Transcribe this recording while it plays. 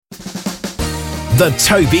The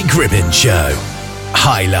Toby Gribbin Show.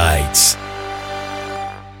 Highlights.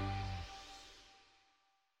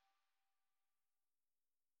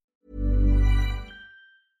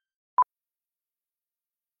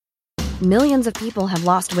 Millions of people have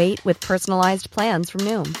lost weight with personalized plans from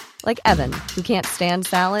Noom. Like Evan, who can't stand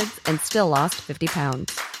salads and still lost 50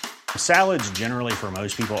 pounds. Salads generally for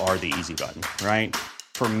most people are the easy button, right?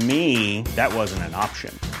 For me, that wasn't an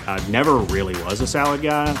option. I never really was a salad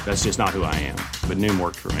guy. That's just not who I am. But Noom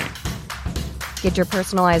worked for me. Get your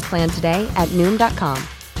personalized plan today at Noom.com.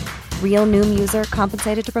 Real Noom user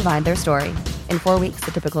compensated to provide their story. In 4 weeks,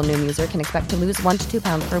 the typical Noom user can expect to lose 1 to 2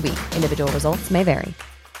 pounds per week. Individual results may vary.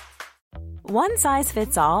 One size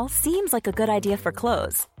fits all seems like a good idea for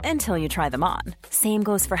clothes until you try them on. Same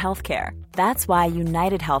goes for healthcare. That's why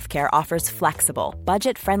United Healthcare offers flexible,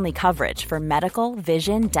 budget-friendly coverage for medical,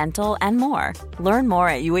 vision, dental, and more. Learn more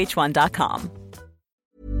at uh1.com.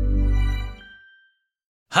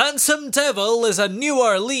 Hansom Devol is a New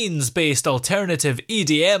Orleans-based alternative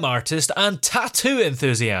EDM artist and tattoo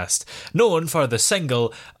enthusiast, known for the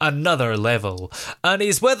single Another Level. And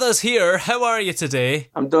he's with us here. How are you today?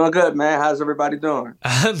 I'm doing good, man. How's everybody doing?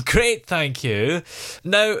 I'm great, thank you.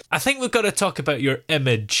 Now, I think we've got to talk about your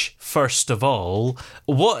image first of all.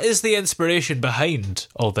 What is the inspiration behind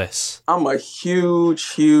all this? I'm a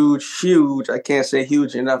huge, I can't say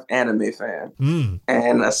huge enough, anime fan.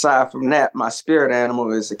 And aside from that, my spirit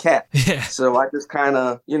animal is a cat. Yeah. So I just kind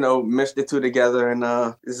of, meshed the two together, and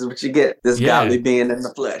this is what you get. This godly being in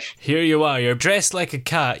the flesh. Here you are. You're dressed like a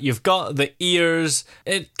cat. You've got the ears.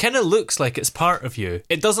 It kind of looks like it's part of you.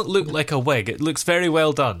 It doesn't look like a wig. It looks very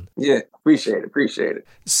well done. Yeah, appreciate it.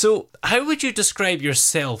 So, how would you describe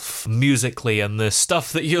yourself musically and the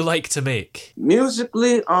stuff that you like to make?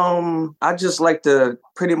 Musically, I just like to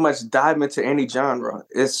pretty much dive into any genre.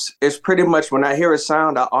 It's pretty much when I hear a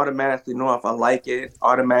sound, I automatically know if I like it,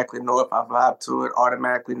 automatically know if I vibe to it,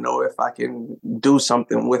 automatically know if I can do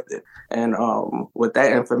something with it. And with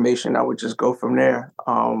that information, I would just go from there.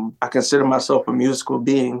 I consider myself a musical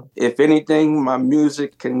being. If anything, my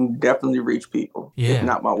music can definitely reach people, if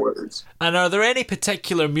not my words. And are there any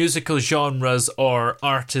particular musical genres or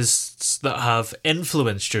artists that have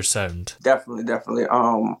influenced your sound? Definitely.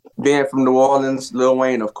 Being from New Orleans, Lil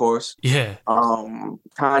Wayne, of course. Yeah.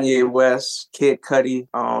 Kanye West, Kid Cudi,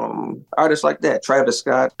 artists like that, Travis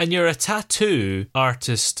Scott. And you're a tattoo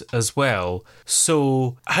artist as well.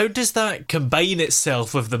 So how does that combine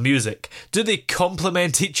itself with the music? Do they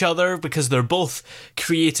complement each other because they're both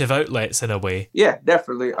creative outlets in a way? Yeah,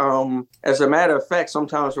 definitely. As a matter of fact,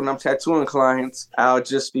 sometimes when I'm tattooing clients, I'll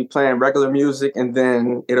just be playing regular music and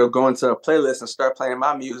then it'll go into a playlist and start playing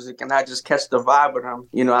my music, and I just catch the vibe with them.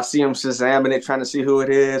 I see them Shazamming it, trying to see who it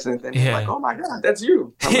is, and then they're like, oh my God, that's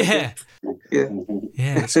you. Yeah,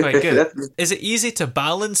 it's quite good. Is it easy to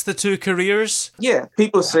balance the two careers? Yeah,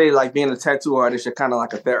 people say like being a tattoo artist, you're kind of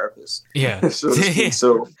like a therapist. Yeah.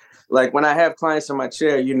 So like when I have clients in my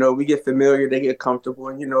chair, we get familiar, they get comfortable,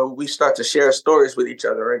 and, we start to share stories with each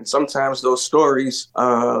other. And sometimes those stories,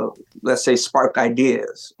 let's say, spark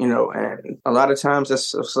ideas, and a lot of times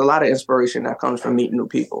it's a lot of inspiration that comes from meeting new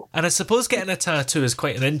people. And I suppose getting a tattoo is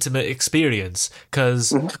quite an intimate experience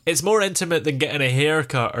because it's more intimate than getting a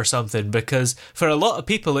haircut or something, because for a lot of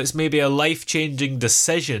people, it's maybe a life-changing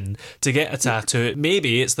decision to get a tattoo.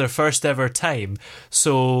 Maybe it's their first ever time.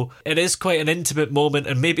 So it is quite an intimate moment,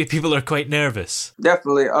 and maybe people are quite nervous.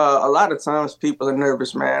 Definitely. A lot of times people are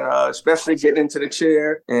nervous, man, especially getting into the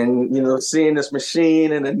chair and, seeing this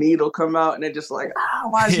machine and a needle come out, and they're just like,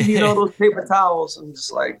 why does he need all those paper towels? I'm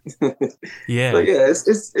just like, yeah. But yeah,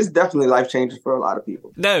 it's definitely life-changing for a lot of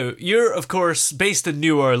people. Now, you're, of course, based in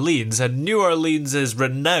New Orleans, and New Orleans is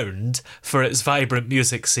renowned for its vibrant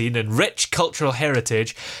music scene and rich cultural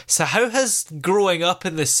heritage. So how has growing up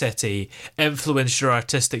in the city influenced your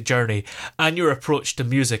artistic journey and your approach to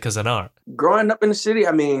music as an art? Growing up in the city,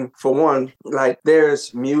 I mean, for one, like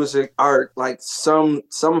there's music, art, like some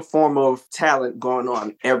form of talent going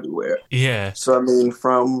on everywhere. Yeah. So I mean,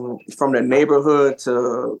 from the neighborhood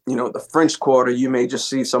to, the French Quarter, you may just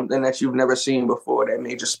see something that you've never seen before that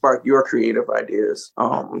may just spark your creative ideas.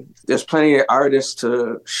 There's plenty of artists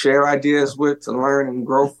to share ideas with, to learn and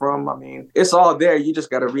grow from. I mean, it's all there. You just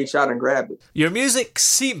got to reach out and grab it. Your music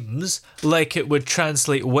seems like it would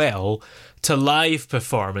translate well to live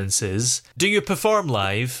performances. Do you perform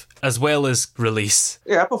live as well as release?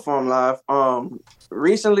 Yeah, I perform live.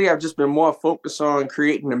 recently I've just been more focused on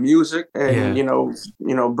creating the music and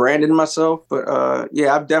branding myself. But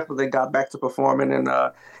yeah, I've definitely got back to performing, and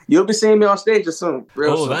you'll be seeing me on stage soon.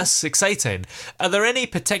 Real soon. That's exciting. Are there any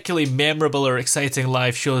particularly memorable or exciting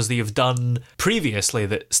live shows that you've done previously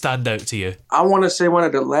that stand out to you? I want to say one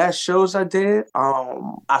of the last shows I did,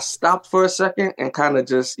 I stopped for a second and kind of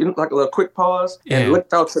just, like a little quick pause and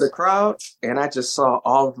looked out to the crowd, and I just saw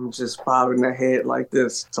all of them just bobbing their head like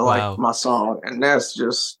this to like my song. And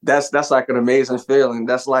that's like an amazing feeling.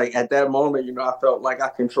 That's like, at that moment, I felt like I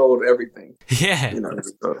controlled everything. Yeah.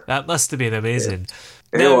 So, that must have been amazing. Yeah.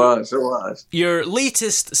 It was. Your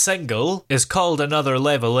latest single is called Another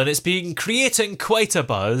Level, and it's been creating quite a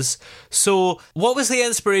buzz. So what was the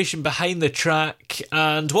inspiration behind the track,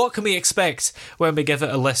 and what can we expect when we give it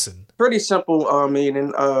a listen? Pretty simple,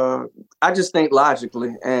 I just think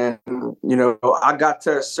logically, and I got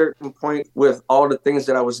to a certain point with all the things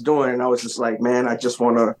that I was doing, and I was just like, man, I just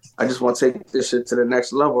want to take this shit to the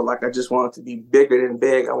next level. Like, I just want it to be bigger than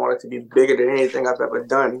big. I want it to be bigger than anything I've ever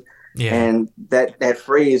done. Yeah. And that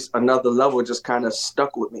phrase, another level, just kind of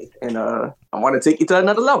stuck with me. And I want to take you to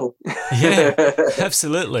another level. Yeah,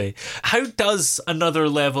 absolutely. How does Another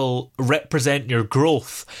Level represent your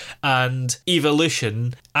growth and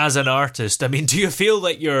evolution as an artist? I mean, do you feel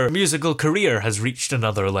that your musical career has reached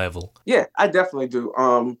another level? Yeah, I definitely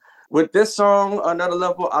do. With this song, Another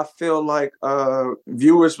Level, I feel like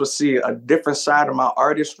viewers will see a different side of my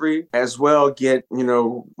artistry, as well get,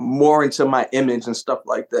 more into my image and stuff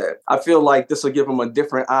like that. I feel like this will give them a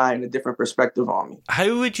different eye and a different perspective on me.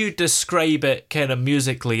 How would you describe it kind of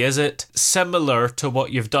musically? Is it similar to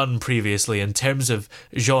what you've done previously in terms of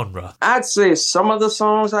genre? I'd say some of the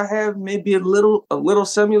songs I have may be a little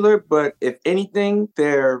similar, but if anything,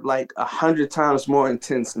 they're like 100 times more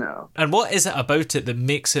intense now. And what is it about it that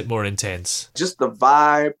makes it more intense? Just the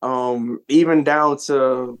vibe, even down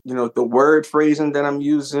to the word phrasing that I'm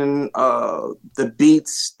using, the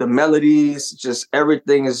beats, the melodies, just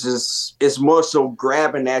everything is it's more so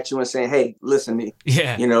grabbing at you and saying, hey, listen to me.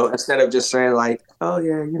 Yeah. Instead of just saying like, oh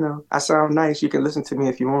yeah, I sound nice, you can listen to me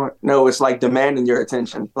if you want. No, it's like demanding your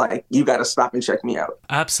attention. Like, you got to stop and check me out.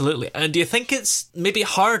 Absolutely. And do you think it's maybe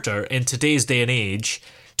harder in today's day and age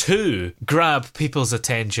to grab people's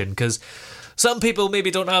attention? Because some people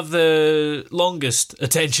maybe don't have the longest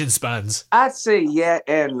attention spans. I'd say yeah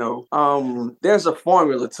and no. There's a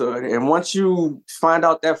formula to it. And once you find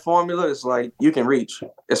out that formula, it's like you can reach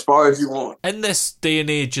as far as you want. In this day and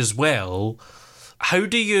age as well, how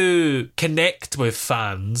do you connect with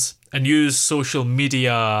fans and use social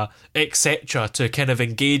media, etc., to kind of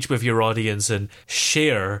engage with your audience and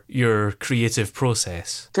share your creative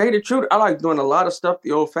process? Tell you the truth, I like doing a lot of stuff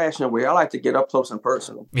the old-fashioned way. I like to get up close and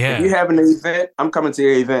personal. Yeah. If you're having an event, I'm coming to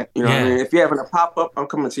your event. You know what I mean? If you're having a pop-up, I'm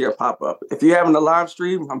coming to your pop-up. If you're having a live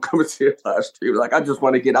stream, I'm coming to your live stream. Like, I just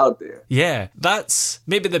want to get out there. Yeah, that's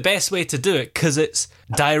maybe the best way to do it, because it's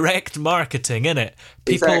direct marketing, innit?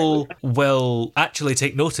 People will actually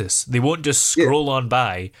take notice. They won't just scroll on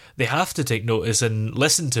by. They have to take notice and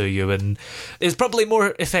listen to you, and it's probably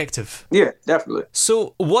more effective. Yeah, definitely.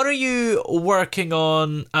 So what are you working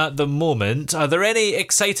on at the moment? Are there any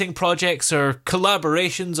exciting projects or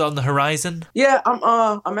collaborations on the horizon? Yeah,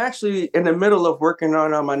 I'm actually in the middle of working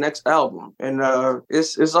on my next album, and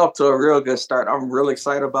it's off to a real good start. I'm really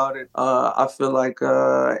excited about it. I feel like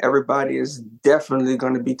everybody is definitely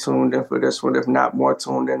going to be tuned in for this one, if not more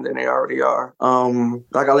tuned in than they already are.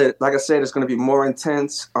 Like I said, it's going to be more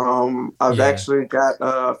intense. I've actually got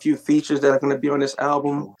a few features that are going to be on this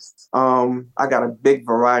album. I got a big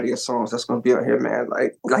variety of songs that's going to be on here, man.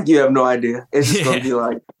 Like you have no idea. It's just going to be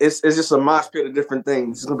like, it's just a mosh pit of different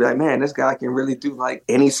things. It's going to be like, man, this guy can really do like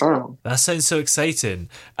any song. That sounds so exciting.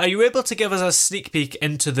 Are you able to give us a sneak peek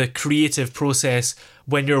into the creative process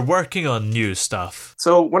when you're working on new stuff?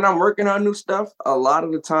 So when I'm working on new stuff, a lot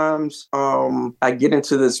of the times I get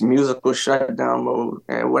into this musical shutdown mode.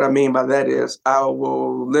 And what I mean by that is I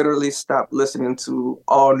will literally stop listening to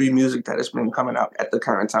all new music that has been coming out at the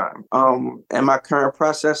current time. In my current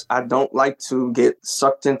process, I don't like to get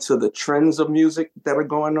sucked into the trends of music that are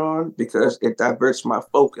going on, because it diverts my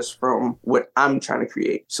focus from what I'm trying to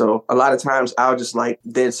create. So a lot of times I'll just like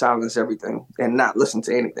dead silence everything and not listen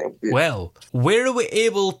to anything. Well, where are we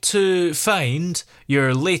able to find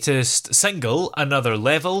your latest single, Another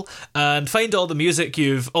Level, and find all the music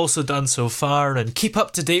you've also done so far and keep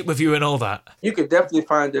up to date with you and all that? You could definitely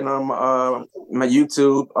find it on my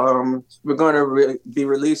YouTube. We're going to be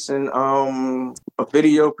releasing a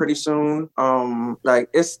video pretty soon.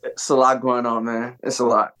 It's a lot going on, man. It's a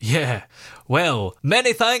lot. Yeah. Well,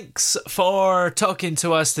 many thanks for talking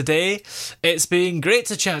to us today. It's been great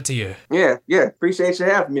to chat to you. Yeah. Appreciate you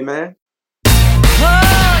having me, man.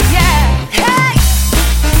 Oh, yeah. Hey!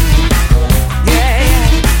 Yeah.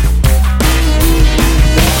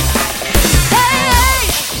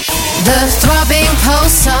 Hey! The throbbing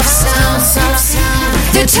pulse of sound.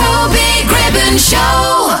 The Toby Gribbon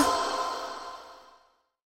Show.